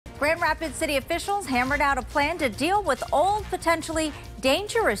Grand Rapids city officials hammered out a plan to deal with old, potentially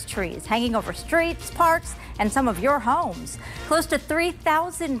dangerous trees hanging over streets, parks, and some of your homes. Close to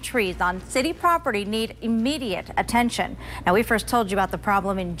 3,000 trees on city property need immediate attention. Now, we first told you about the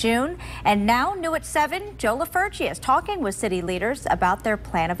problem in June, and now new at 7, Joe LaFurci is talking with city leaders about their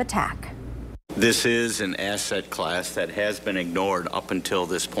plan of attack. This is an asset class that has been ignored up until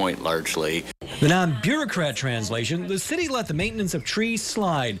this point largely. The non-bureaucrat translation, the city let the maintenance of trees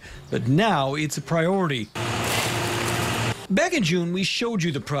slide, but now it's a priority. Back in June, we showed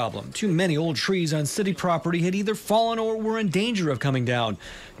you the problem. Too many old trees on city property had either fallen or were in danger of coming down.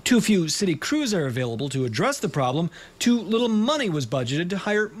 Too few city crews are available to address the problem. Too little money was budgeted to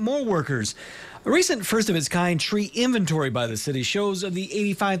hire more workers. A recent first-of-its-kind tree inventory by the city shows of the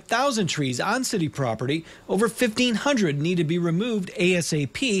 85,000 trees on city property, over 1,500 need to be removed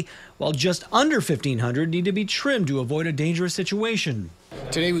ASAP, while just under 1,500 need to be trimmed to avoid a dangerous situation.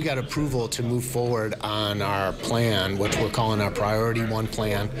 Today we got approval to move forward on our plan, which we're calling our Priority 1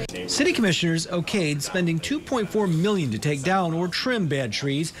 plan. City commissioners okayed spending $2.4 million to take down or trim bad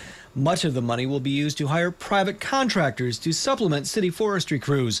trees. Much of the money will be used to hire private contractors to supplement city forestry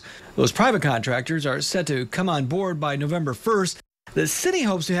crews. Those private contractors are set to come on board by November 1st. The city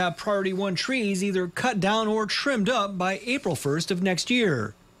hopes to have Priority 1 trees either cut down or trimmed up by April 1st of next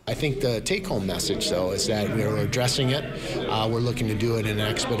year. I think the take-home message, though, is that we're addressing it. We're looking to do it in an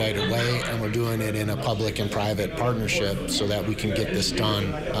expedited way, and we're doing it in a public and private partnership so that we can get this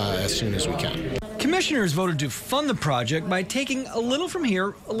done as soon as we can. Commissioners voted to fund the project by taking a little from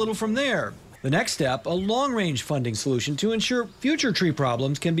here, a little from there. The next step, a long-range funding solution to ensure future tree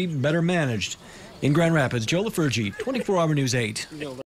problems can be better managed. In Grand Rapids, Joe LaFurci, 24 Hour News 8.